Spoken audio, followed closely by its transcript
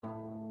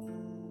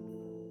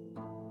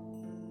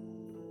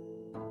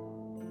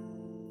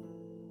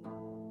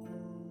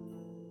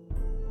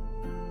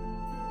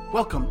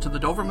Welcome to the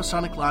Dover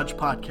Masonic Lodge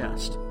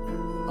podcast,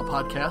 a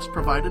podcast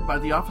provided by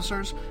the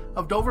officers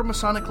of Dover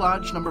Masonic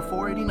Lodge number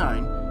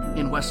 489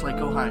 in Westlake,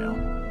 Ohio.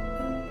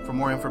 For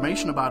more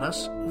information about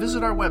us,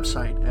 visit our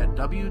website at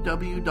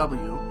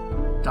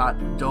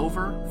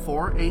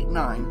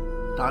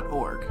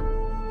www.dover489.org.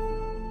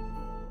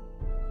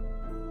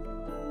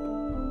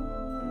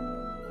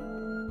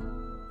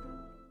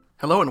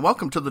 Hello and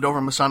welcome to the Dover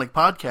Masonic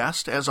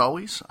Podcast. As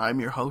always, I'm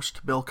your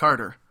host, Bill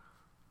Carter.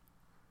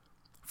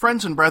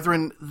 Friends and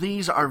brethren,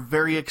 these are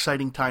very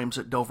exciting times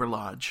at Dover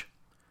Lodge.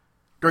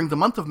 During the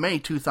month of May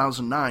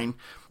 2009,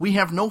 we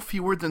have no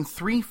fewer than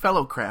 3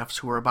 fellow crafts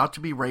who are about to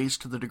be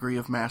raised to the degree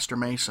of Master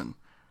Mason.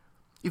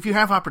 If you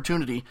have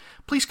opportunity,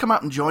 please come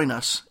out and join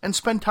us and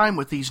spend time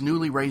with these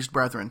newly raised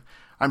brethren.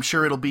 I'm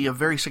sure it'll be a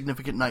very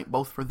significant night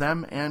both for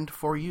them and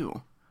for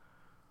you.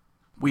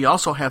 We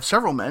also have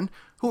several men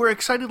who are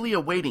excitedly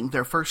awaiting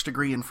their first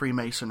degree in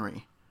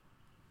Freemasonry.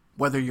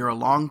 Whether you're a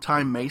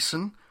long-time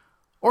Mason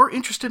or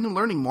interested in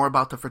learning more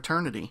about the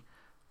fraternity,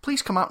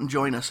 please come out and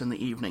join us in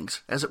the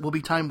evenings, as it will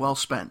be time well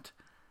spent.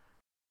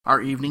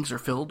 Our evenings are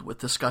filled with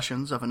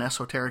discussions of an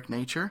esoteric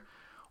nature,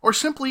 or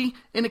simply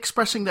in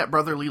expressing that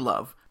brotherly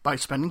love by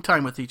spending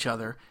time with each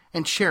other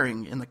and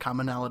sharing in the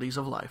commonalities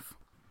of life.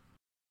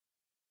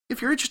 If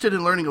you're interested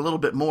in learning a little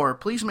bit more,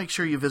 please make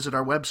sure you visit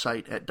our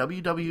website at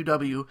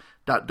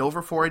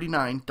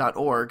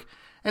www.dover489.org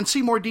and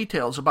see more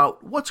details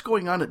about what's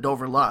going on at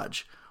Dover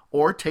Lodge,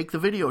 or take the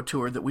video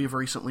tour that we've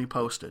recently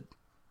posted.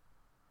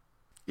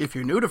 If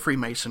you're new to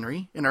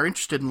Freemasonry and are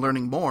interested in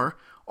learning more,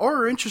 or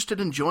are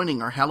interested in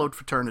joining our hallowed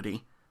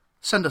fraternity,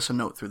 send us a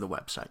note through the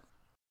website.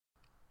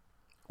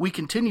 We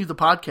continue the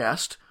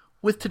podcast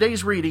with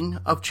today's reading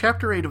of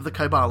Chapter 8 of the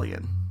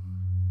Kybalion.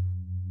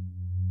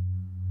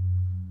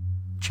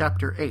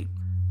 Chapter 8,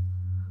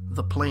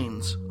 The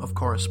Planes of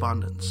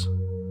Correspondence.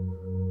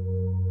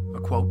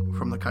 A quote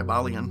from the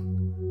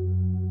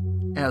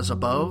Kybalion: "As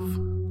above,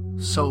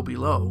 so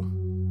below.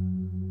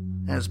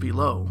 As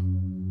below,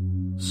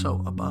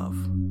 so above."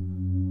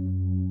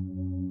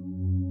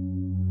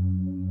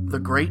 The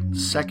great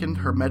second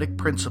Hermetic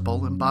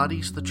principle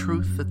embodies the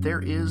truth that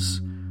there is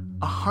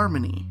a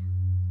harmony,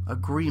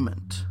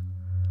 agreement,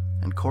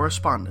 and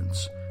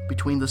correspondence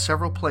between the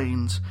several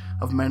planes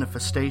of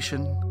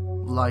manifestation,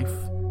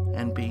 life,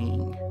 and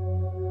being.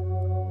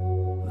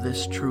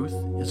 This truth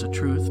is a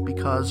truth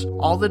because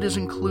all that is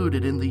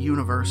included in the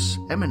universe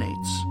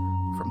emanates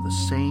from the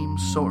same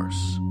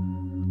source,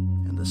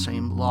 and the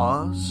same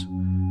laws,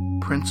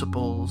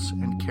 principles,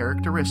 and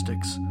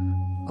characteristics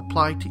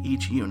apply to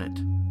each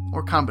unit,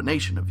 or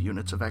combination of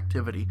units of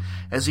activity,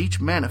 as each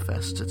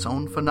manifests its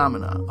own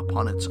phenomena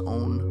upon its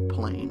own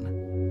plane.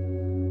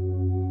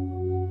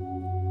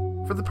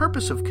 For the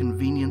purpose of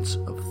convenience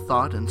of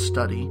thought and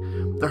study,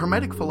 the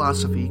Hermetic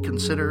philosophy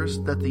considers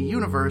that the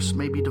universe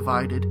may be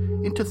divided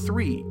into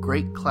 3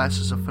 great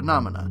classes of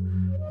phenomena,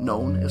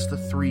 known as the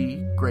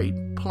 3 great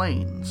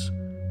planes,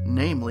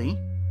 namely,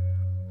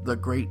 the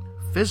great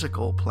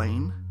physical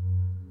plane,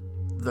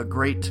 the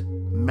great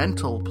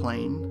mental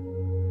plane,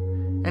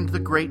 and the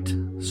great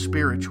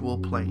spiritual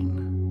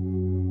plane.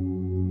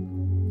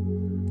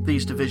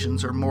 These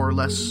divisions are more or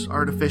less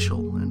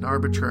artificial and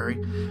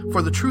arbitrary,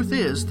 for the truth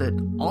is that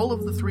all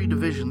of the 3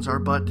 divisions are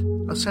but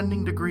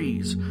ascending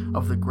degrees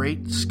of the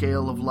great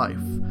scale of life,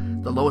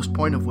 the lowest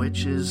point of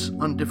which is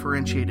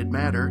undifferentiated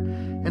matter,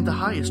 and the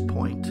highest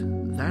point,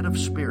 that of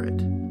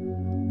spirit.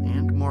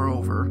 And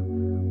moreover,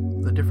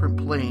 the different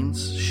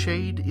planes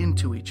shade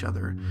into each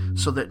other,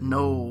 so that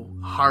no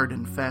hard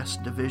and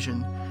fast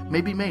division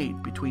may be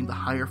made between the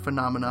higher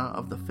phenomena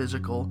of the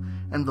physical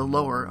and the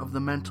lower of the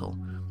mental,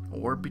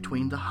 or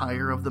between the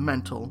higher of the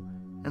mental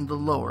and the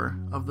lower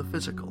of the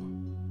physical.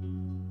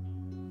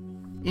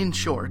 In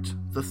short,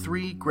 the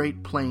 3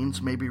 great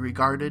planes may be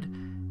regarded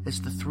as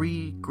the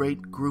 3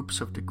 great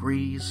groups of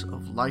degrees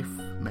of life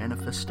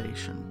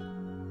manifestation.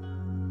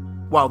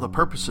 While the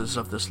purposes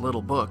of this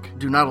little book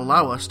do not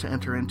allow us to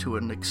enter into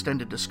an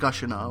extended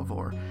discussion of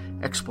or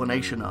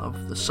explanation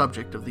of the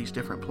subject of these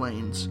different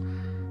planes,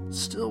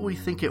 still we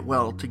think it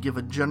well to give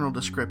a general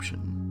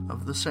description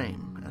of the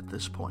same at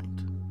this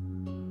point.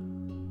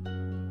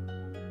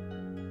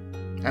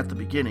 At the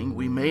beginning,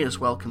 we may as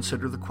well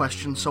consider the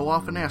question so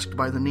often asked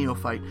by the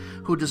neophyte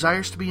who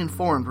desires to be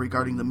informed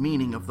regarding the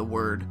meaning of the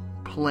word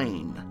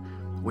plane,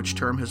 which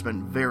term has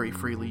been very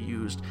freely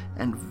used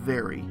and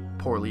very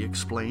poorly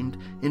explained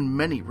in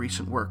many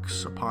recent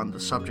works upon the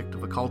subject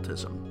of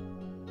occultism.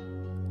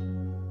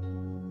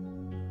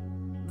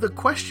 The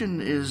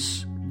question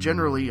is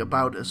generally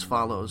about as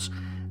follows: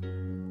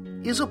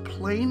 is a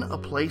plane a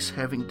place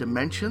having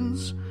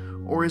dimensions,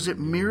 or is it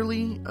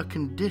merely a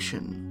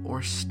condition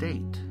or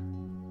state?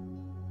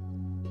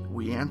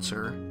 We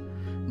answer,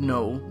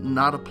 no,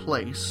 not a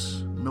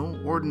place, no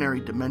ordinary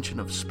dimension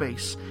of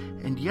space,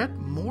 and yet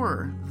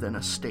more than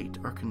a state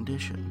or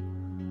condition.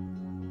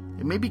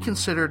 It may be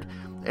considered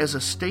as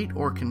a state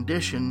or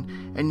condition,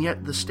 and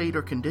yet the state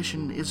or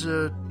condition is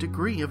a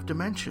degree of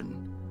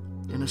dimension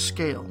in a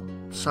scale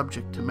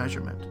subject to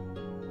measurement.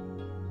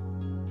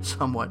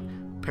 Somewhat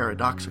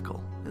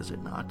paradoxical, is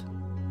it not?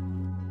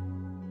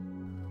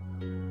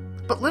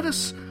 But let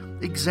us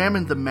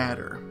examine the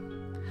matter.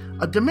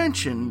 A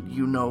dimension,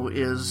 you know,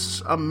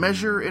 is a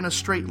measure in a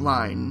straight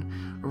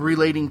line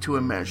relating to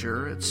a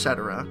measure,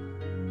 etc.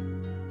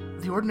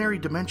 The ordinary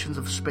dimensions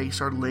of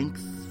space are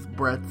length,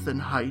 breadth, and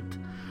height,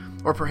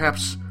 or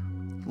perhaps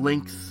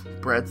length,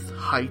 breadth,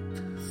 height,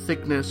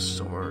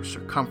 thickness, or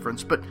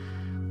circumference. But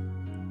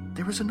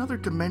there is another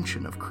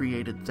dimension of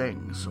created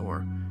things,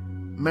 or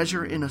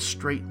measure in a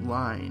straight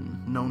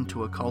line, known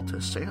to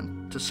occultists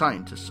and to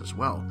scientists as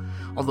well,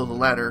 although the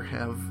latter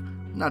have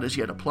not as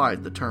yet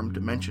applied the term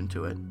dimension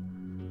to it.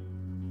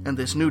 And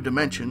this new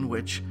dimension,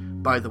 which,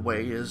 by the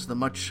way, is the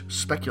much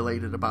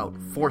speculated about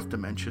fourth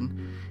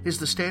dimension, is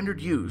the standard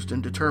used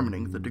in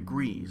determining the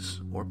degrees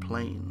or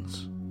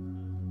planes.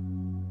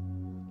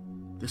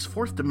 This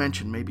fourth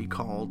dimension may be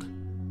called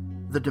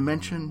the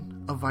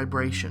dimension of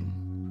vibration.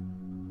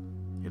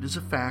 It is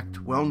a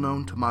fact well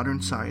known to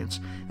modern science,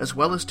 as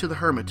well as to the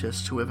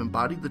Hermetists who have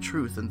embodied the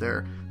truth in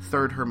their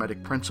third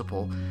Hermetic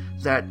principle,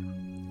 that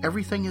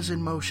everything is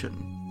in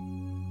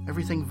motion,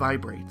 everything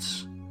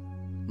vibrates,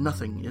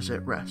 nothing is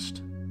at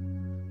rest.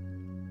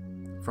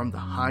 From the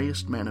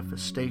highest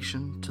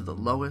manifestation to the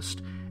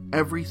lowest,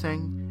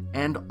 everything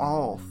and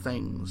all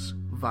things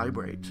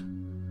vibrate.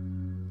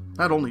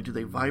 Not only do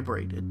they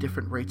vibrate at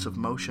different rates of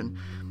motion,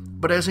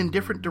 but as in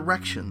different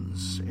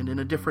directions and in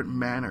a different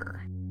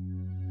manner.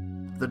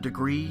 The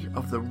degree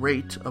of the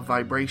rate of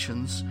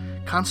vibrations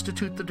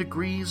constitute the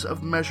degrees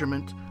of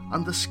measurement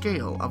on the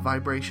scale of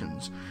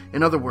vibrations.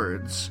 In other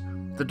words,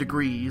 the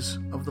degrees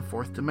of the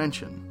fourth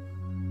dimension.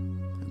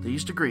 And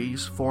these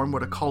degrees form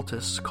what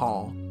occultists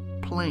call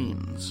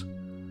planes.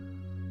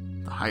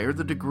 The higher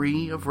the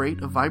degree of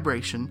rate of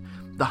vibration,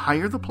 the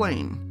higher the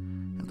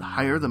plane, and the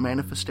higher the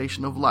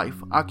manifestation of life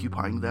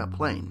occupying that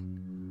plane.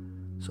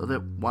 So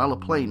that while a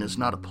plane is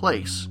not a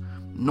place,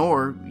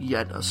 nor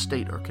yet a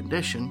state or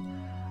condition,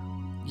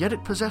 yet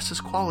it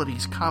possesses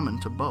qualities common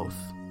to both.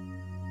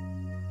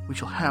 We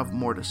shall have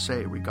more to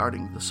say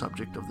regarding the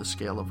subject of the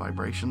scale of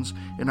vibrations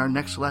in our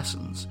next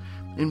lessons,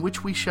 in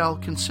which we shall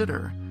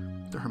consider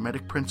the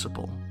Hermetic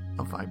principle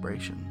of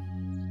vibration.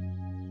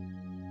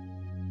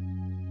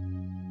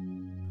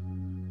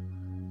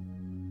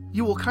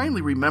 You will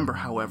kindly remember,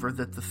 however,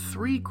 that the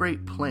three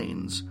great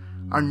planes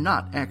are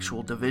not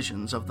actual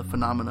divisions of the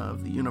phenomena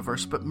of the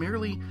universe, but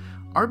merely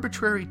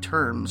arbitrary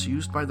terms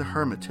used by the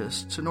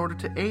Hermetists in order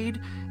to aid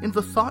in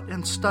the thought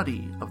and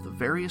study of the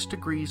various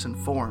degrees and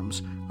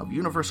forms of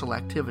universal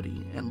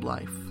activity and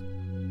life.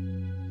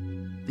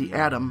 The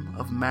atom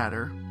of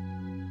matter,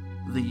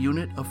 the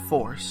unit of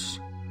force,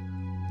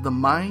 the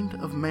mind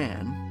of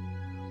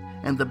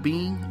man, and the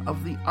being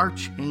of the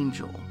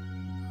archangel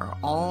are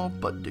all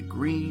but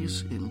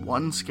degrees in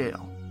one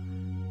scale,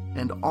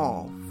 and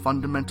all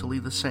fundamentally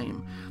the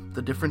same,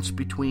 the difference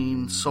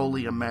between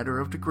solely a matter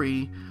of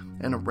degree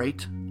and a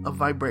rate of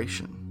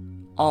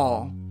vibration.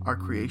 All are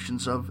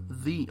creations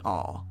of the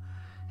All,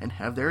 and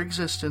have their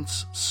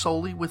existence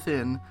solely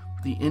within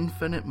the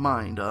infinite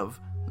mind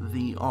of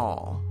the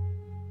All.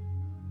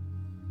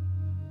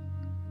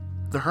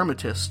 The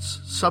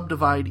Hermetists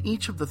subdivide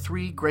each of the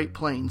three great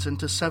planes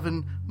into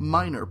 7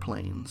 minor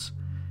planes,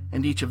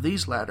 and each of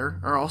these latter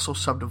are also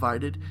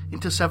subdivided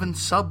into 7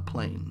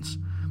 subplanes,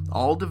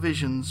 all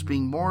divisions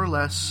being more or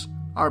less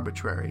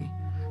arbitrary,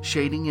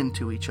 shading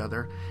into each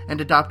other, and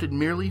adopted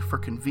merely for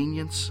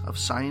convenience of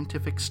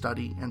scientific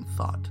study and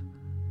thought.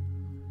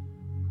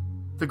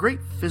 The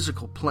great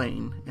physical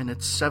plane and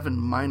its 7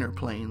 minor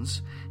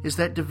planes is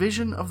that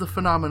division of the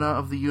phenomena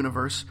of the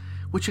universe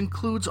which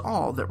includes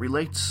all that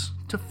relates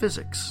to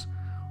physics,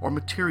 or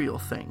material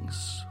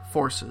things,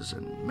 forces,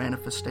 and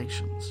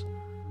manifestations.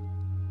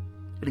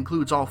 It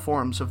includes all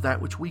forms of that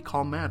which we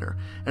call matter,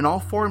 and all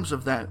forms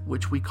of that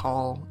which we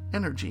call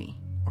energy,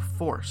 or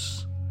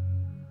force.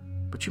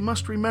 But you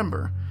must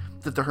remember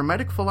that the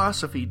Hermetic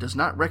philosophy does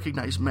not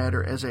recognize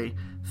matter as a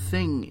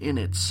thing in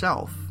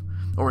itself,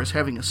 or as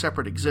having a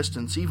separate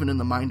existence even in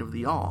the mind of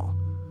the All.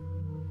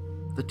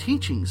 The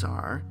teachings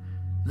are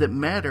that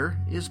matter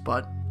is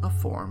but a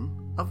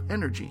form of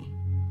energy,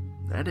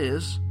 that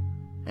is,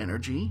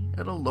 energy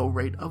at a low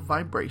rate of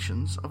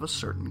vibrations of a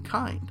certain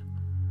kind.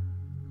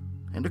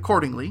 And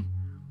accordingly,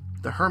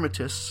 the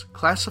Hermetists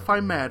classify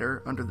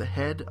matter under the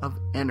head of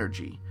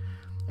energy,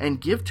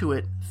 and give to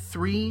it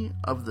 3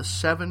 of the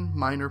 7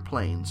 minor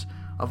planes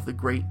of the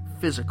great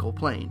physical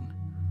plane.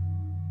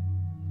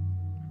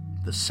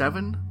 The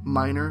 7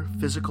 minor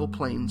physical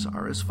planes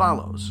are as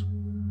follows.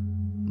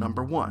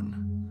 Number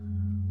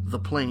 1, the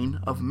plane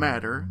of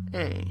matter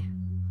A.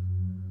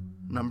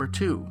 Number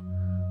 2,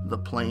 the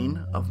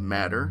plane of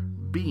matter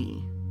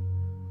B.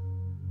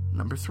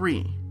 Number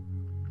 3,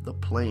 the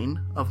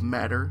plane of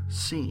matter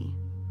C.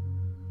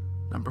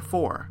 Number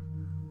 4,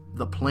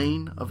 the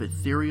plane of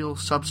ethereal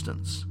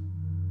substance.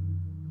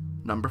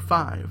 Number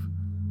 5,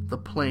 the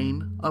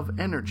plane of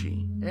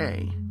energy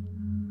A.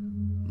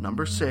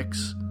 Number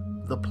 6,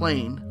 the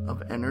plane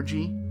of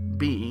energy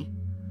B.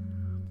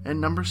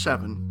 And number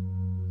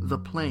 7, the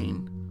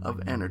plane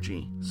of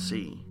energy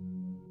C.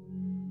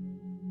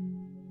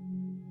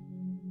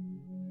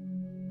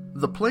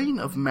 The plane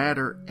of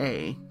matter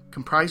A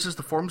comprises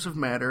the forms of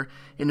matter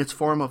in its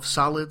form of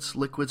solids,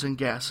 liquids, and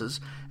gases,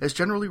 as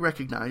generally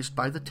recognized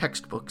by the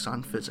textbooks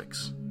on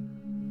physics.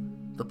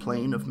 The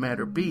plane of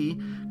matter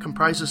B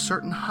comprises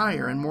certain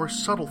higher and more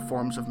subtle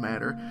forms of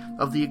matter,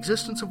 of the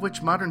existence of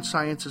which modern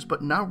science is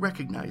but now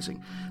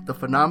recognizing the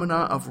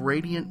phenomena of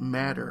radiant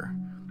matter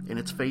in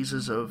its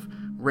phases of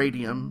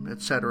radium,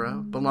 etc.,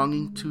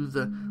 belonging to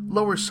the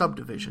lower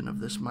subdivision of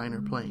this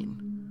minor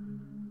plane.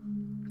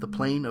 The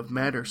plane of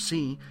matter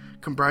C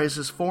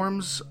comprises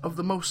forms of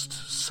the most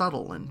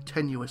subtle and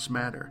tenuous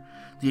matter,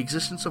 the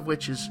existence of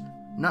which is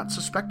not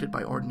suspected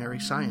by ordinary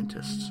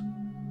scientists.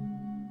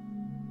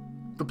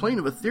 The plane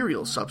of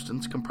ethereal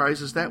substance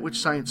comprises that which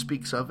science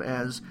speaks of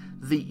as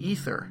the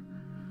ether,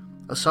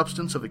 a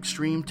substance of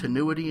extreme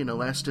tenuity and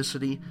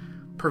elasticity,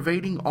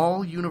 pervading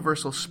all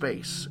universal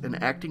space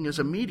and acting as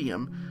a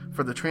medium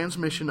for the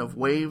transmission of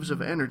waves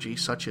of energy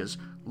such as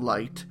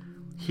light,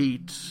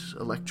 heat,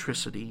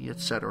 electricity,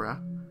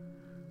 etc.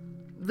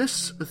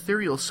 This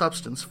ethereal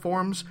substance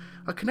forms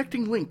a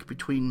connecting link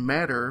between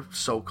matter,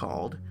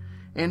 so-called,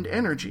 and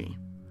energy,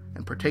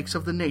 and partakes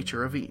of the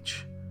nature of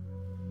each.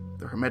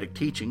 The Hermetic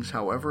teachings,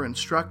 however,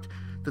 instruct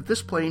that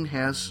this plane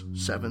has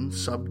 7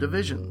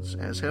 subdivisions,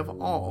 as have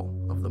all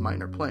of the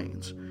minor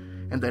planes,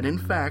 and that in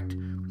fact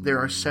there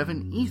are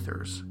 7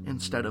 ethers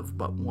instead of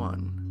but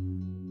 1.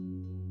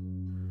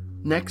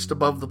 Next,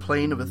 above the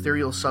plane of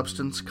ethereal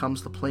substance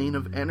comes the plane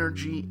of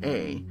energy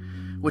A,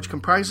 which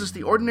comprises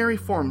the ordinary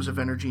forms of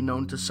energy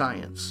known to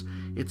science,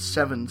 its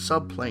 7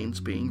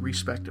 subplanes being,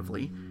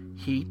 respectively,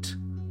 heat,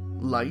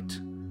 light,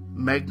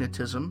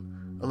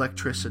 magnetism,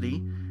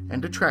 electricity,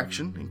 and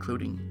attraction,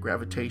 including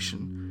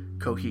gravitation,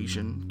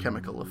 cohesion,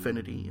 chemical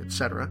affinity,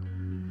 etc.,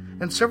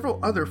 and several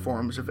other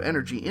forms of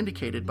energy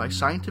indicated by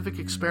scientific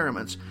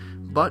experiments,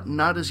 but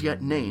not as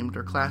yet named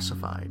or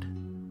classified.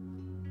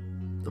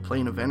 The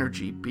plane of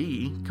energy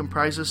B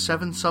comprises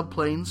 7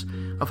 subplanes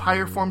of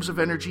higher forms of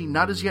energy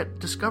not as yet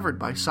discovered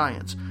by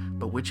science,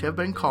 but which have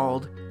been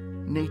called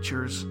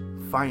nature's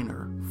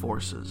finer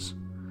forces,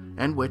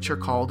 and which are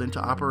called into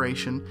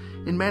operation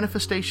in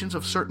manifestations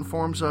of certain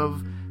forms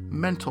of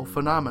mental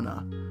phenomena,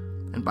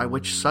 and by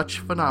which such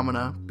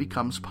phenomena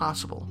becomes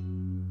possible.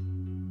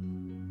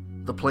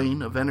 The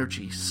plane of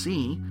energy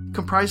C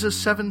comprises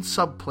 7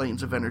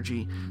 subplanes of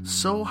energy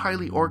so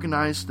highly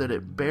organized that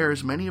it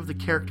bears many of the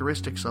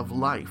characteristics of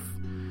life,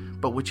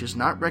 but which is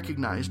not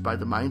recognized by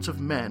the minds of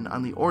men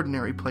on the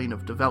ordinary plane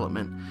of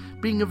development,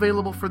 being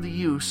available for the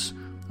use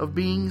of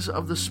beings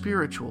of the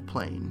spiritual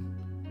plane.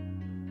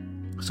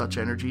 Such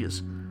energy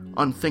is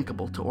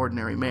unthinkable to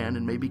ordinary man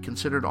and may be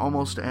considered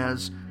almost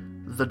as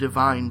the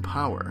divine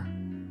power.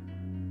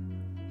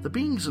 The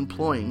beings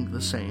employing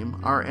the same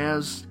are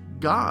as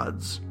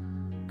gods,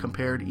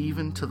 compared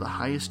even to the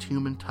highest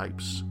human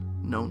types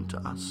known to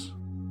us.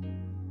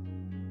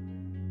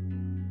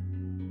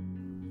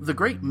 The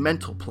great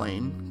mental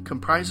plane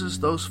comprises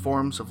those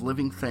forms of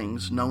living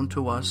things known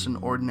to us in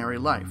ordinary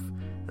life,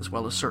 as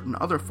well as certain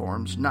other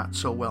forms not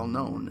so well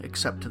known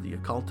except to the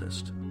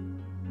occultist.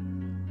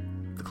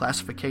 The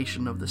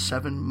classification of the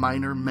 7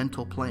 minor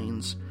mental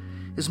planes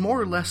is more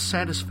or less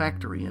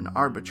satisfactory and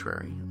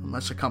arbitrary,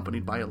 unless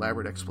accompanied by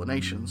elaborate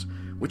explanations,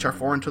 which are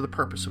foreign to the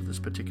purpose of this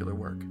particular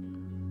work.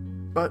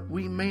 But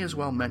we may as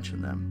well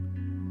mention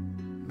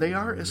them. They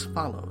are as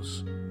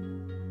follows.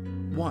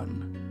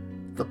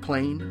 1. The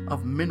plane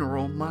of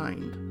mineral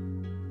mind.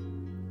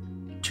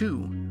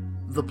 2.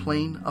 The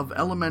plane of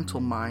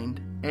elemental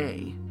mind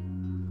A.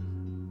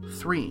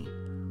 3.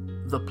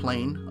 The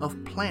plane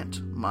of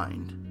plant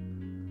mind.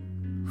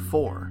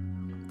 4.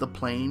 The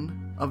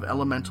plane of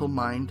elemental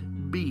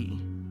mind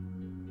B.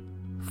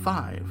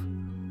 5.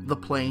 The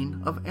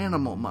plane of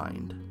animal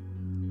mind.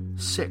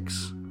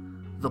 6.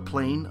 The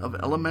plane of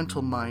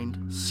elemental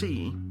mind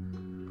C.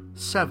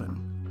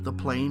 7. The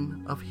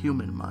plane of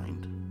human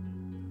mind.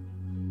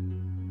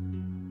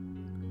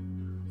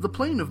 The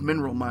plane of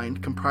mineral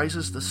mind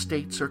comprises the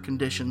states or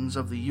conditions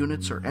of the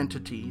units or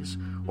entities,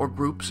 or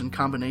groups and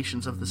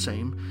combinations of the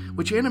same,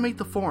 which animate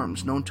the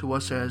forms known to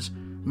us as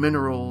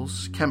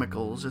minerals,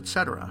 chemicals,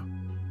 etc.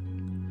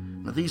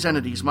 Now, these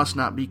entities must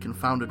not be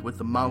confounded with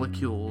the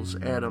molecules,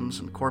 atoms,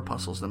 and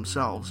corpuscles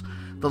themselves,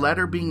 the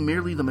latter being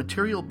merely the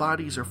material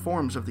bodies or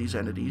forms of these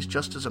entities,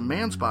 just as a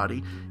man's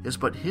body is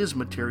but his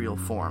material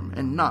form,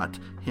 and not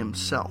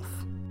himself.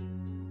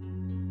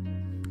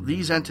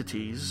 These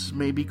entities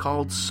may be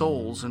called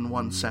souls in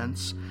one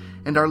sense,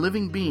 and are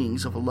living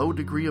beings of a low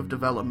degree of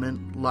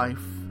development,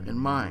 life, and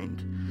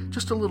mind,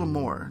 just a little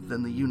more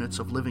than the units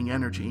of living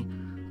energy,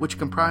 which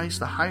comprise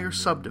the higher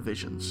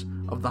subdivisions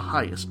of the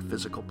highest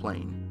physical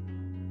plane.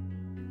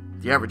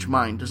 The average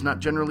mind does not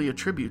generally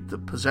attribute the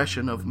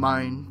possession of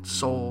mind,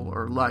 soul,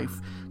 or life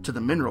to the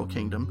mineral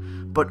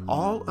kingdom, but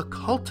all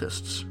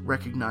occultists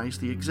recognize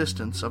the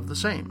existence of the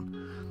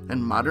same,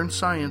 and modern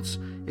science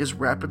is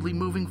rapidly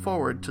moving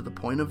forward to the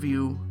point of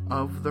view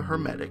of the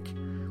Hermetic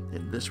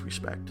in this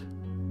respect.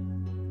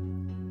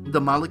 The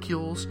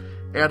molecules,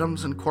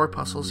 atoms, and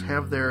corpuscles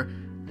have their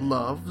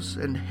loves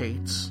and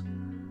hates,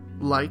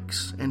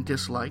 likes and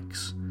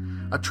dislikes,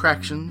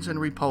 attractions and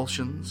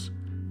repulsions,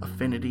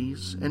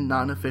 affinities and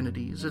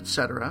non-affinities,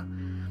 etc.,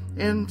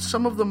 and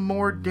some of the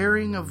more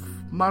daring of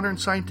modern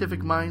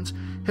scientific minds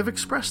have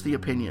expressed the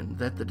opinion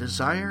that the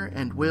desire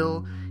and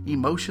will,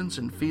 emotions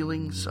and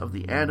feelings of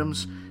the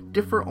atoms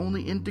differ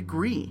only in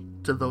degree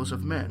to those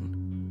of men.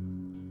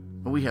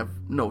 We have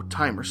no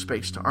time or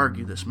space to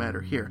argue this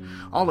matter here.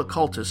 All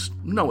occultists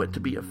know it to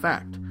be a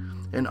fact,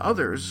 and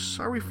others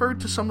are referred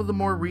to some of the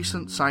more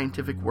recent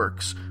scientific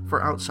works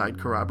for outside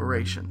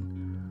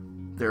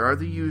corroboration. There are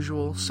the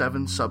usual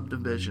 7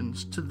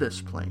 subdivisions to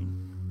this plane.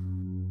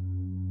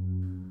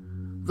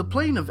 The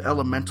plane of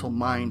elemental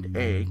mind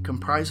A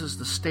comprises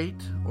the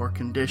state or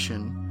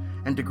condition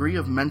and degree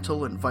of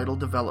mental and vital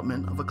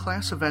development of a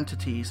class of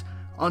entities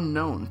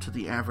unknown to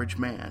the average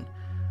man,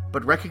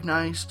 but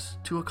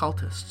recognized to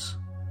occultists.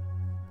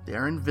 They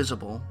are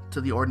invisible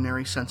to the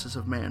ordinary senses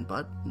of man,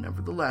 but,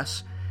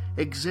 nevertheless,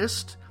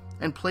 exist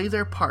and play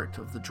their part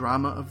of the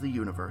drama of the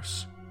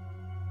universe.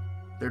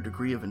 Their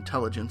degree of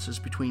intelligence is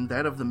between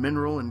that of the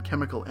mineral and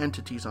chemical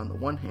entities on the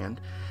one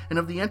hand, and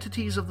of the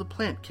entities of the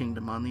plant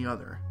kingdom on the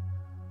other.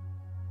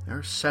 There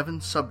are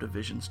 7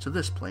 subdivisions to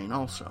this plane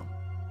also.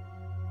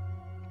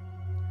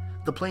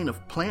 The plane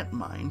of plant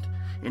mind,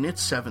 in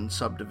its 7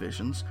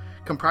 subdivisions,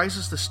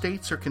 comprises the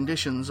states or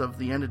conditions of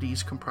the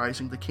entities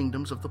comprising the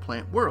kingdoms of the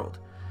plant world,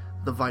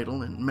 the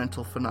vital and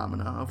mental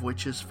phenomena of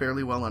which is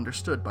fairly well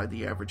understood by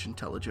the average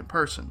intelligent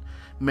person.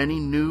 Many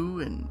new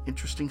and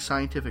interesting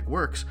scientific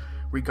works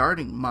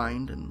regarding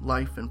mind and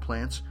life in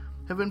plants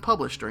have been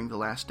published during the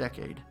last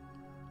decade.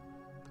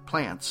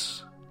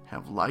 Plants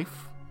have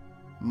life,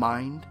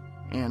 mind,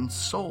 and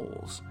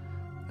souls,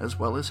 as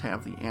well as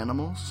have the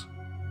animals,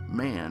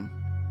 man,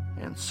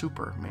 and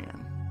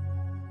Superman.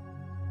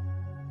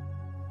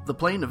 The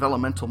plane of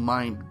elemental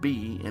mind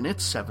B, in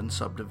its 7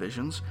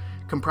 subdivisions,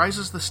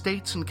 comprises the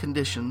states and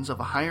conditions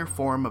of a higher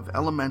form of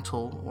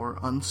elemental or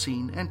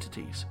unseen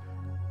entities,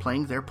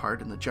 playing their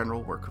part in the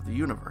general work of the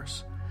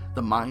universe,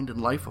 the mind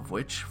and life of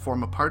which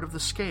form a part of the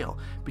scale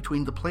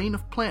between the plane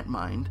of plant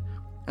mind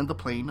and the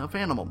plane of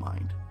animal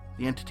mind,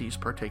 the entities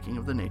partaking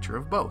of the nature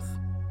of both.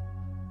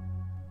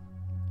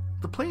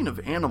 The plane of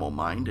animal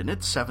mind, in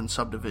its 7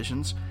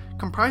 subdivisions,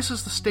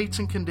 comprises the states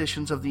and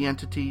conditions of the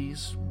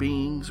entities,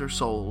 beings, or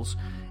souls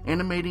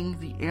animating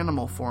the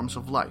animal forms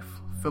of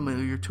life,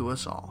 familiar to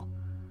us all.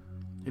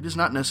 It is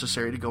not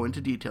necessary to go into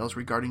details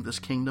regarding this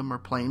kingdom or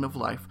plane of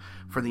life,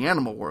 for the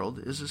animal world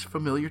is as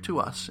familiar to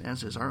us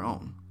as is our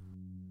own.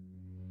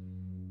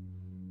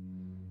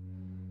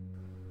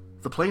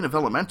 The plane of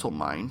elemental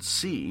mind,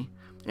 C,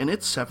 in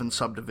its 7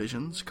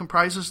 subdivisions,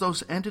 comprises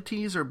those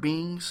entities or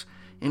beings,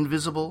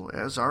 invisible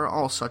as are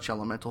all such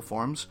elemental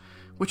forms,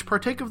 which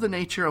partake of the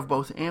nature of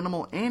both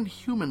animal and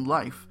human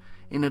life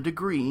in a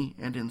degree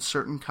and in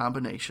certain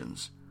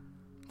combinations.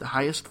 The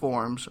highest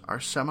forms are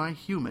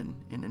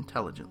semi-human in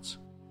intelligence.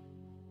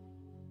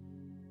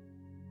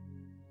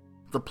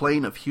 The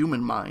plane of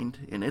human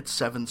mind, in its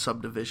 7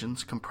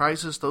 subdivisions,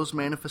 comprises those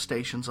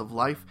manifestations of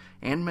life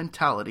and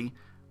mentality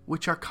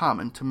which are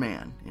common to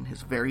man in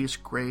his various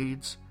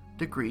grades,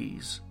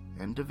 degrees,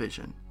 and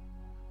division.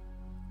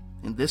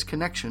 In this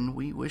connection,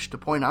 we wish to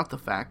point out the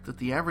fact that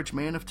the average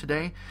man of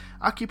today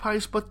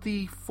occupies but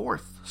the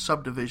 4th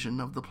subdivision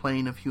of the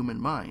plane of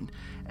human mind,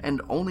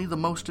 and only the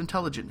most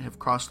intelligent have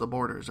crossed the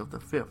borders of the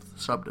 5th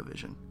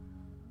subdivision.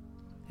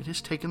 It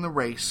has taken the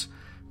race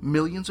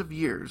millions of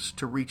years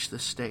to reach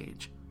this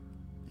stage,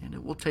 and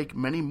it will take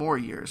many more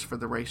years for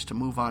the race to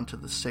move on to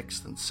the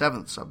 6th and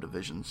 7th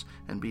subdivisions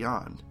and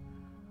beyond.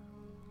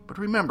 But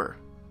remember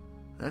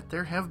that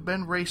there have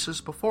been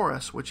races before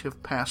us which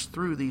have passed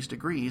through these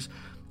degrees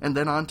and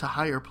then on to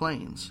higher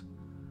planes.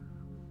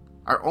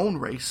 Our own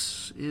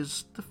race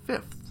is the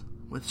 5th,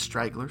 with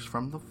stragglers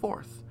from the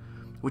 4th,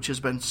 which has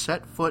been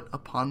set foot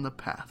upon the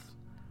path.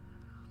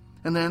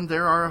 And then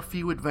there are a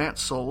few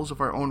advanced souls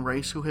of our own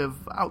race who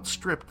have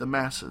outstripped the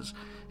masses,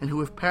 and who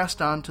have passed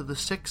on to the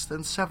 6th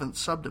and 7th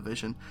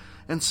subdivision,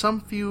 and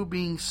some few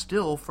being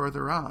still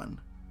further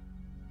on.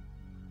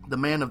 The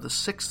man of the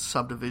 6th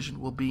subdivision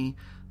will be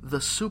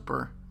the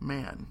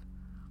Superman.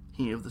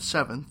 He of the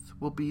 7th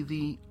will be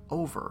the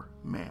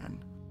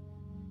Overman.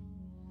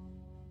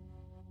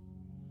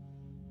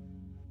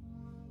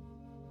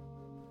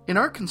 In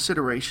our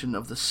consideration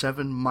of the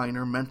 7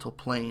 minor mental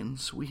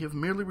planes, we have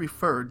merely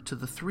referred to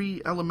the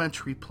 3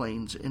 elementary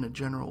planes in a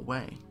general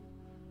way.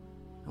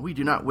 We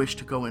do not wish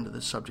to go into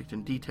this subject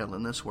in detail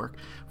in this work,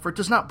 for it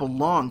does not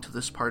belong to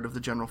this part of the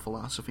general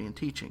philosophy and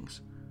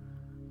teachings.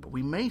 But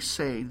we may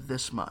say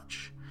this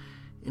much,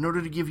 in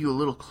order to give you a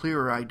little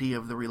clearer idea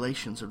of the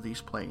relations of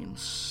these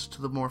planes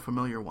to the more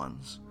familiar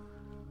ones.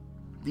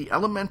 The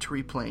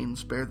elementary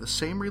planes bear the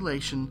same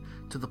relation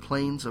to the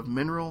planes of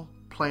mineral,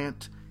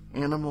 plant,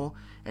 animal,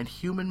 and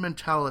human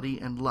mentality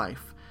and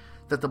life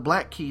that the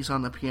black keys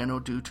on the piano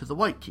do to the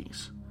white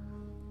keys.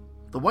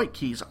 The white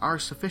keys are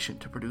sufficient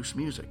to produce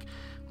music,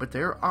 but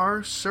there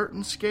are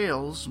certain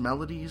scales,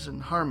 melodies,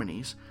 and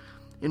harmonies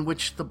in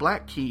which the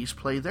black keys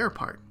play their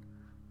part,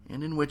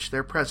 and in which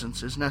their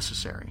presence is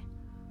necessary.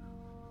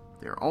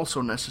 They are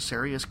also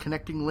necessary as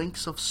connecting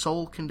links of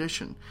soul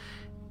condition,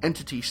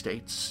 entity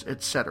states,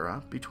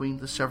 etc., between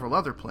the several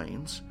other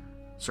planes,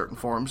 certain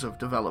forms of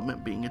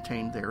development being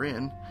attained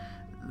therein,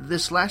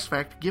 this last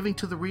fact giving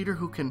to the reader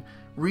who can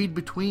read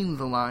between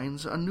the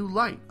lines a new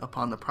light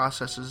upon the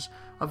processes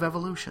of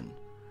evolution,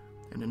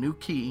 and a new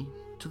key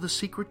to the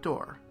secret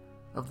door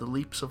of the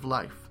leaps of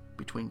life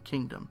between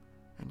kingdom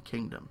and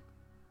kingdom.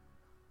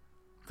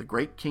 The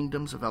great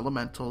kingdoms of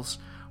elementals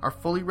are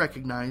fully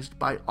recognized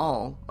by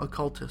all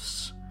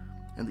occultists,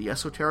 and the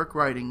esoteric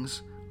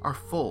writings are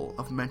full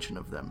of mention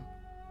of them.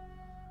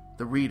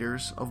 The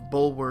readers of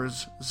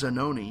Bulwer's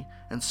Zanoni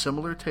and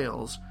similar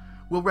tales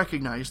will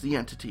recognize the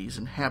entities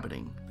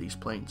inhabiting these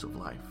planes of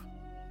life.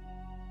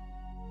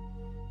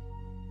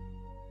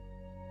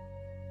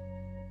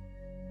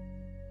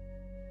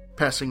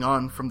 Passing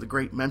on from the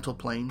great mental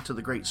plane to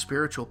the great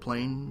spiritual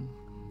plane,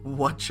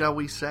 what shall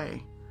we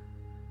say?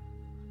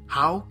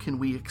 How can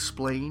we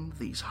explain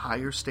these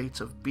higher states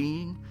of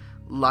being,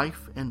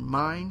 life, and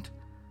mind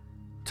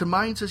to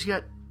minds as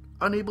yet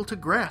unable to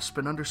grasp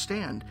and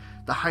understand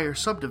the higher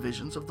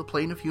subdivisions of the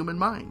plane of human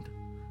mind?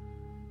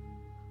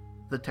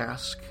 The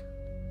task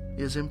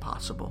is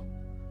impossible.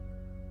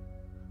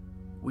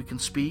 We can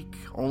speak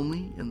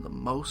only in the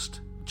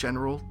most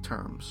general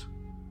terms.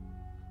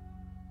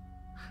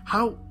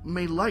 How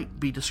may light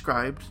be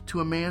described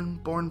to a man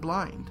born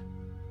blind?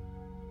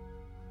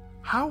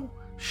 How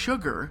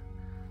sugar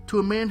to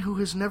a man who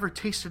has never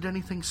tasted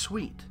anything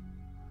sweet?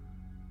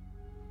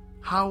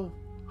 How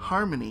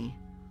harmony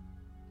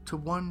to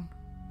one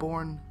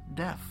born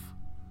deaf?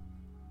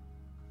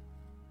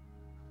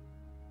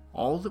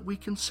 All that we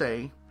can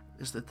say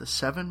is that the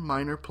 7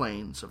 minor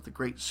planes of the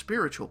great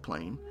spiritual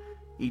plane,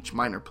 each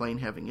minor plane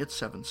having its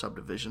 7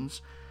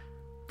 subdivisions,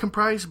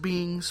 comprise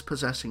beings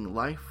possessing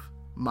life,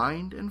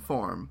 mind, and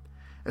form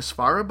as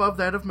far above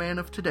that of man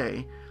of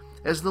today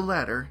as the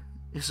latter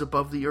is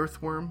above the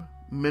earthworm,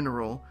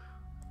 mineral,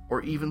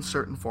 or even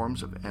certain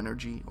forms of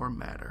energy or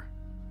matter.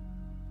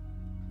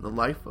 The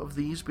life of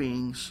these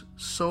beings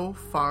so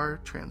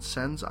far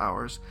transcends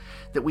ours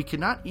that we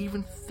cannot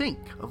even think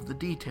of the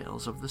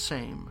details of the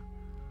same.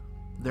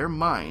 Their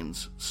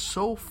minds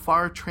so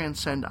far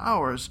transcend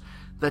ours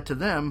that to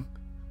them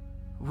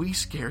we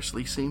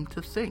scarcely seem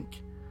to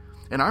think,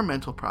 and our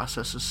mental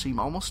processes seem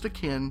almost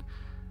akin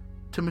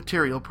to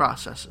material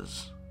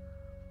processes.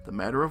 The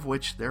matter of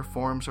which their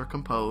forms are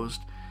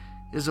composed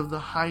is of the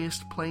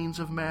highest planes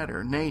of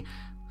matter, nay,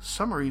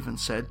 some are even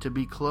said to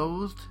be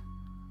clothed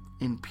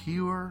in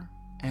pure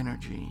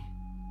energy.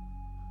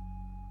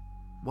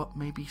 What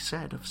may be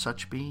said of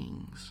such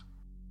beings?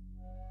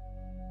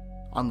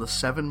 On the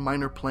 7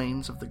 minor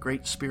planes of the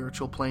great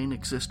spiritual plane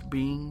exist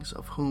beings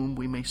of whom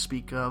we may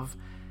speak of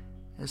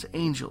as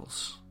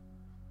angels,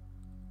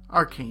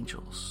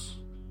 archangels,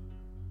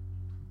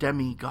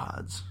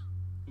 demigods.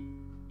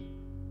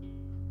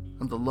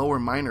 On the lower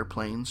minor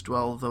planes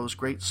dwell those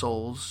great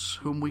souls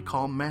whom we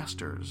call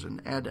masters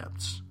and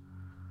adepts.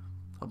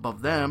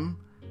 Above them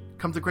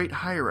come the great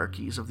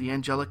hierarchies of the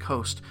angelic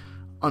host,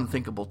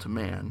 unthinkable to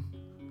man.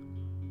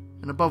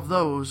 And above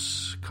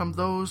those come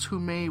those who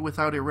may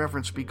without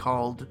irreverence be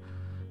called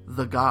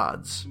the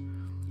gods.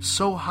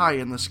 So high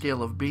in the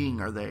scale of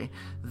being are they,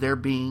 their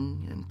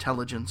being,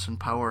 intelligence, and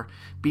power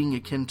being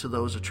akin to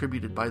those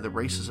attributed by the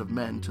races of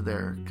men to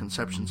their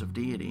conceptions of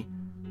deity.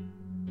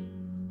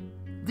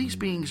 These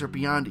beings are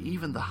beyond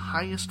even the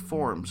highest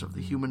forms of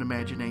the human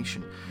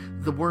imagination,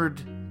 the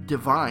word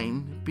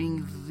divine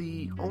being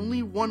the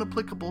only one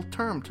applicable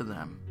term to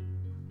them.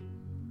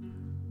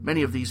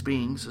 Many of these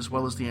beings, as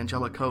well as the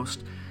angelic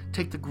host,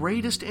 take the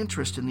greatest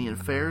interest in the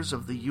affairs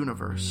of the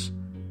universe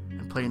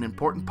and play an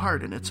important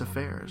part in its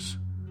affairs.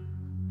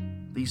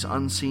 These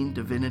unseen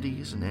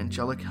divinities and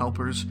angelic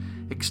helpers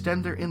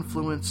extend their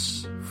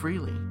influence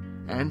freely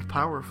and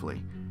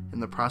powerfully in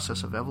the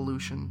process of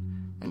evolution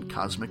and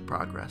cosmic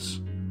progress.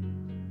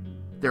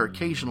 Their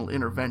occasional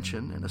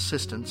intervention and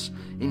assistance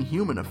in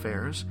human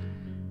affairs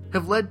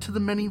have led to the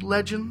many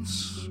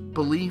legends,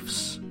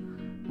 beliefs,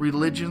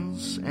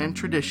 religions, and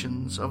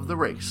traditions of the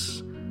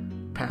race,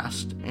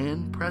 past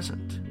and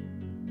present.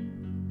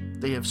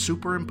 They have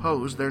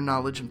superimposed their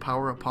knowledge and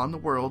power upon the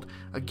world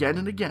again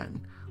and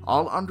again,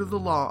 all under the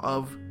law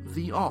of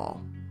the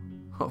all,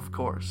 of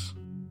course.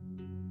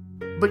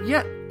 But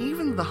yet,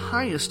 even the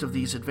highest of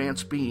these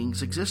advanced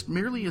beings exist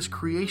merely as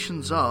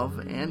creations of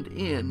and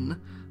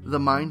in the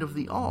mind of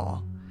the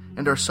all,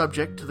 and are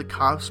subject to the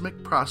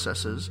cosmic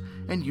processes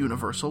and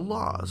universal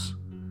laws.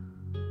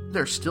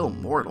 They're still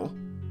mortal.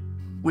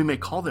 We may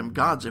call them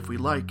gods if we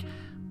like,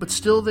 but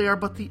still they are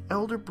but the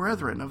elder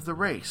brethren of the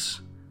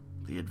race,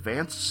 the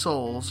advanced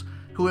souls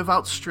who have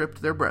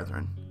outstripped their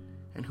brethren,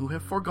 and who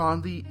have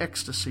foregone the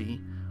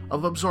ecstasy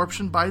of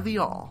absorption by the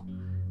all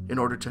in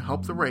order to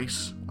help the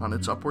race on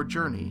its upward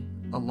journey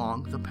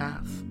along the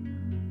path.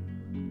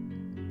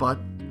 But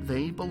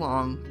they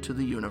belong to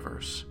the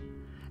universe,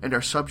 and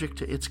are subject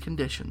to its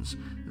conditions.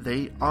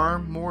 They are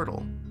mortal,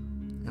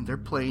 and their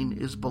plane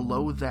is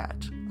below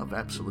that of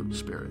absolute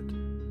spirit.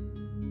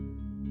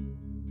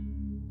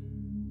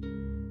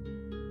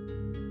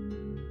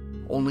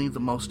 Only the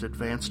most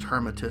advanced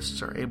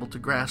Hermetists are able to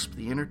grasp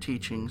the inner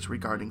teachings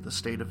regarding the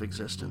state of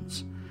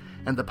existence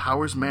and the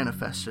powers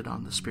manifested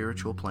on the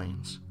spiritual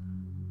planes.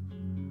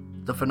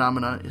 The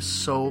phenomena is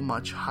so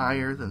much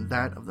higher than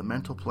that of the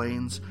mental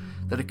planes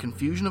that a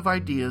confusion of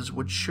ideas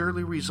would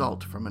surely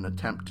result from an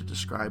attempt to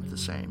describe the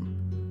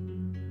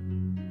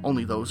same.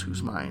 Only those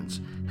whose minds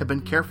have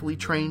been carefully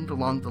trained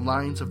along the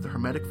lines of the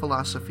Hermetic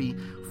philosophy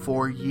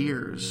for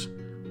years,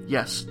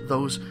 yes,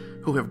 those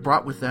who have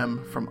brought with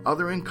them from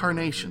other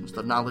incarnations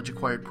the knowledge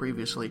acquired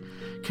previously,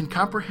 can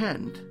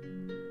comprehend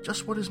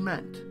just what is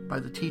meant by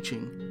the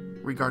teaching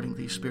regarding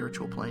these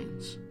spiritual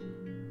planes.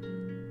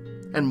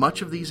 And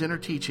much of these inner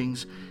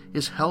teachings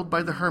is held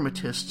by the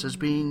Hermetists as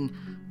being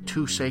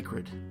too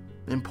sacred,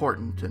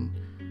 important,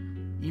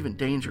 and even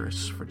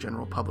dangerous for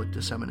general public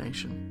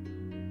dissemination.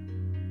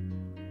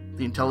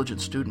 The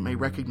intelligent student may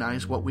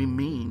recognize what we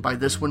mean by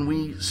this when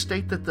we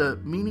state that the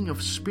meaning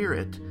of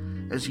spirit,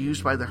 as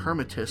used by the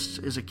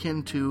Hermetists, is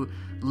akin to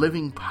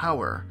living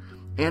power,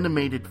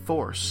 animated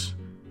force,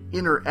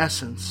 inner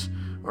essence,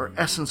 or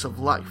essence of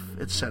life,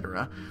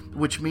 etc.,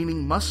 which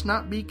meaning must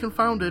not be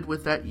confounded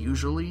with that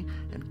usually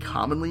and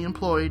commonly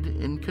employed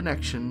in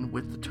connection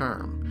with the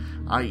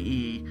term,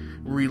 i.e.,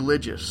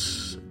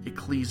 religious,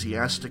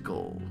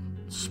 ecclesiastical,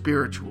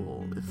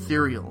 spiritual,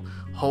 ethereal,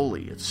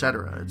 holy,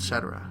 etc.,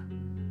 etc.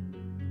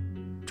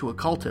 To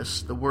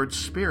occultists, the word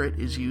spirit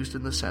is used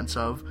in the sense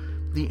of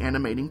the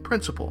animating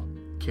principle,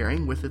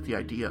 carrying with it the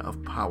idea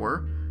of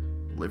power,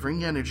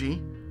 living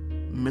energy,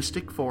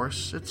 mystic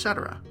force,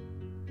 etc.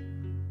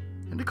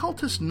 And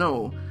occultists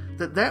know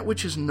that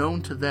which is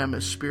known to them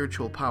as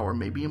spiritual power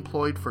may be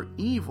employed for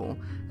evil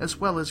as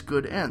well as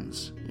good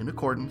ends, in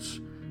accordance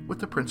with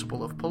the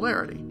principle of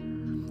polarity,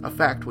 a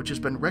fact which has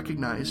been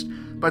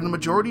recognized by the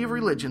majority of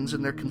religions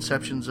in their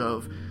conceptions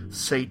of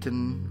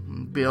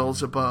Satan,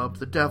 Beelzebub,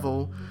 the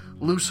devil,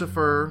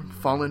 Lucifer,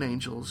 fallen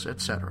angels,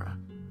 etc.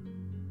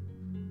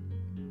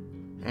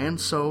 And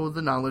so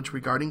the knowledge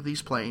regarding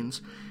these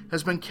planes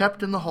has been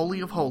kept in the Holy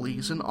of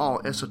Holies in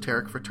all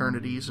esoteric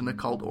fraternities and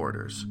occult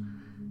orders,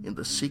 in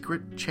the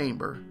secret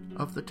chamber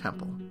of the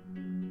temple.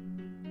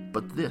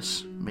 But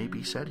this may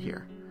be said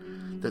here,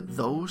 that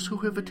those who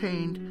have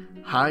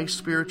attained high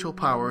spiritual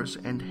powers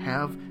and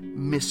have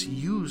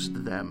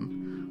misused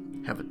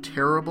them have a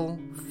terrible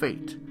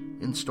fate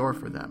in store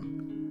for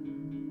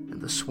them, and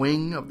the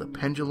swing of the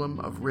pendulum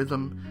of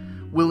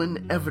rhythm will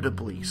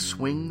inevitably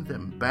swing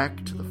them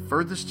back to the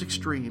furthest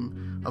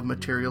extreme of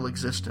material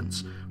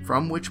existence,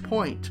 from which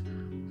point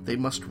they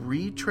must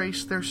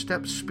retrace their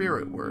steps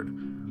spiritward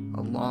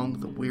along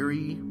the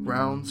weary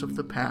rounds of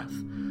the path,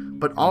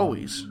 but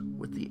always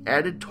with the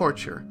added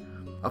torture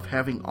of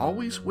having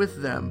always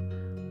with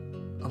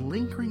them a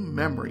lingering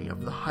memory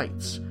of the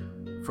heights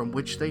from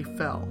which they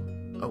fell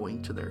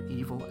owing to their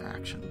evil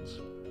actions.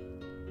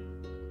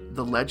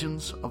 The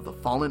legends of the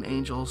fallen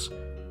angels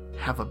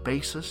have a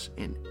basis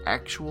in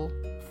actual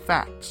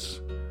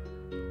facts,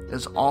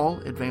 as all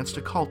advanced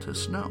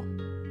occultists know.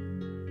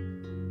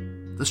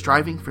 The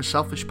striving for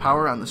selfish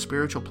power on the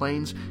spiritual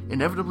planes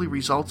inevitably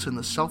results in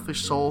the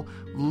selfish soul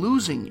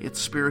losing its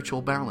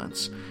spiritual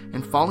balance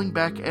and falling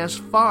back as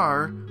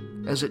far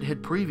as it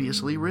had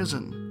previously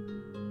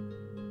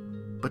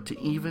risen. But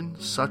to even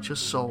such a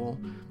soul,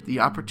 the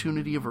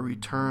opportunity of a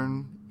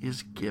return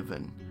is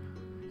given,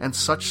 and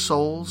such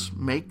souls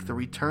make the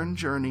return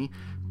journey,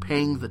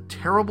 paying the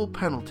terrible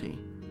penalty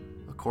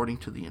according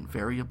to the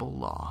invariable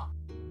law.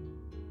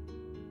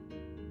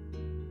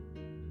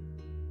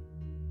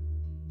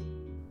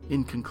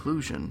 In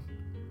conclusion,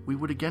 we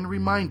would again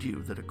remind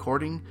you that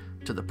according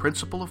to the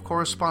principle of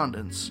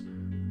correspondence,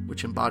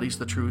 which embodies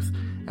the truth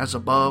as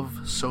above,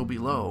 so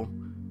below,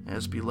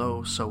 as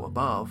below, so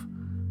above,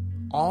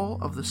 all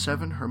of the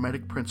 7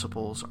 Hermetic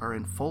principles are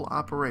in full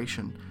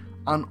operation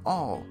on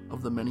all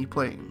of the many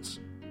planes,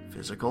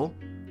 physical,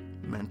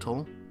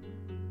 mental,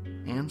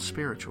 and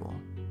spiritual.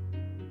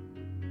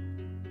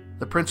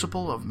 The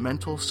principle of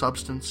mental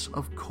substance,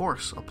 of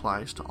course,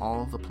 applies to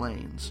all the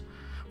planes,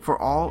 for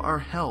all are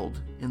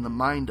held in the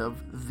mind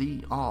of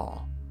the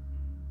all.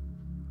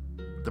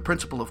 The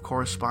principle of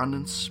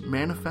correspondence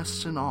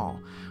manifests in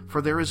all,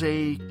 for there is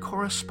a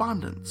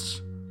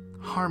correspondence,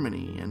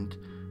 harmony, and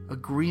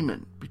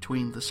agreement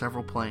between the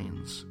several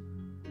planes.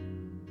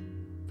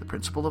 The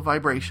principle of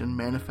vibration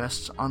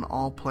manifests on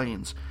all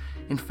planes.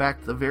 In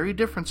fact, the very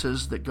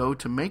differences that go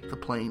to make the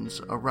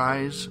planes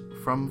arise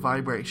from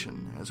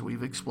vibration, as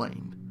we've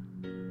explained.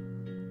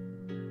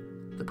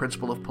 The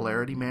principle of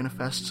polarity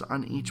manifests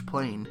on each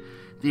plane,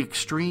 the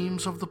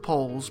extremes of the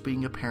poles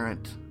being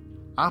apparent,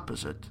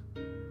 opposite,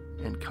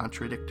 and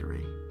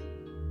contradictory.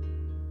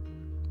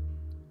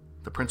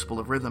 The principle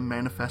of rhythm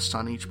manifests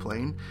on each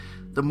plane,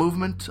 the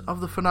movement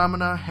of the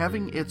phenomena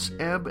having its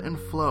ebb and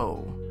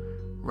flow,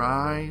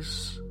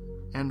 rise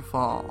and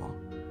fall,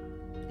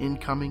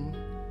 incoming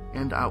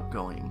and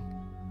outgoing.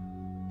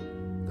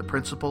 The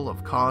principle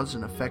of cause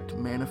and effect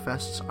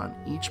manifests on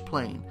each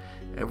plane,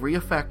 every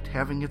effect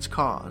having its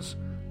cause,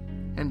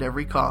 and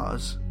every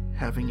cause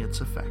having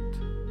its effect.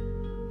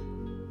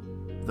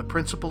 The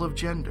principle of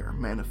gender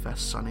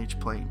manifests on each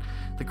plane,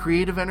 the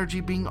creative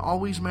energy being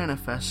always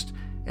manifest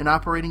and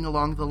operating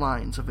along the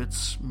lines of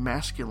its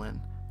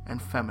masculine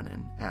and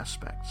feminine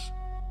aspects.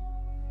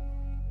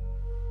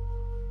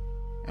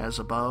 As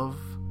above,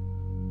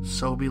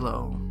 so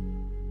below.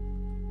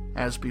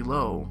 As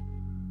below,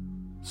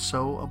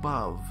 so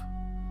above.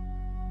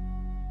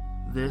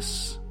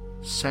 This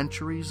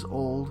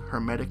centuries-old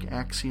Hermetic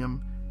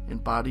axiom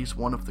embodies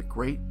one of the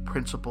great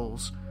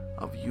principles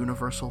of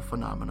universal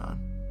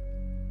phenomenon.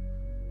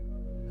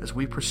 As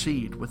we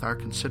proceed with our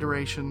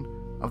consideration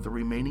of the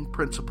remaining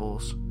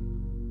principles,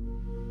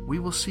 we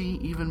will see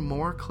even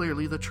more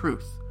clearly the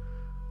truth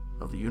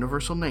of the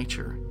universal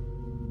nature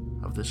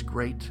of this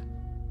great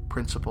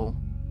principle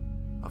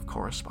of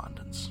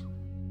correspondence.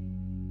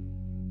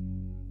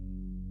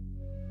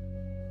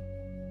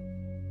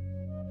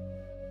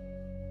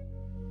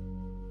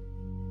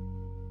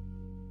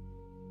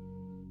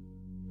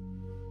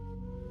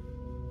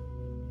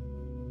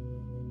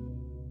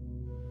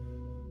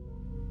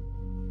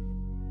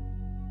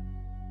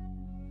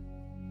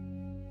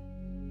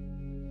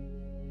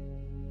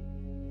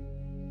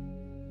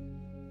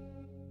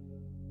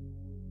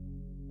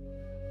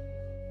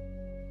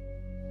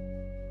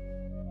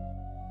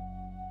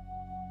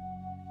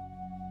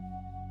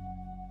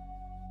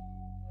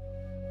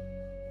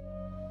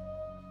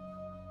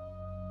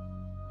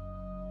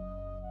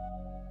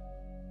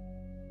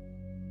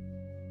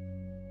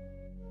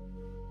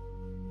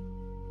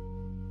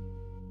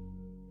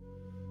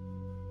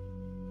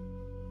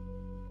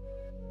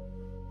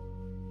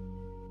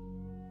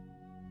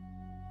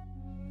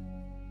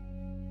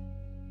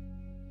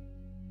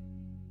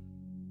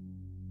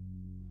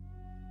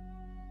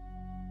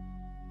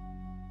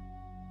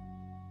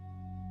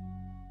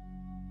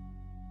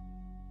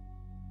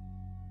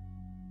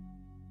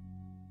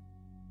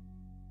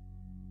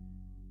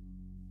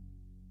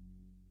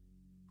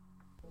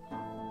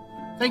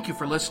 Thank you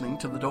for listening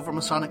to the Dover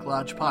Masonic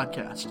Lodge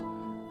podcast.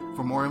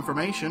 For more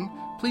information,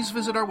 please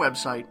visit our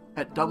website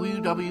at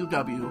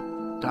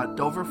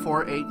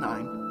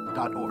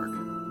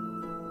www.dover489.org.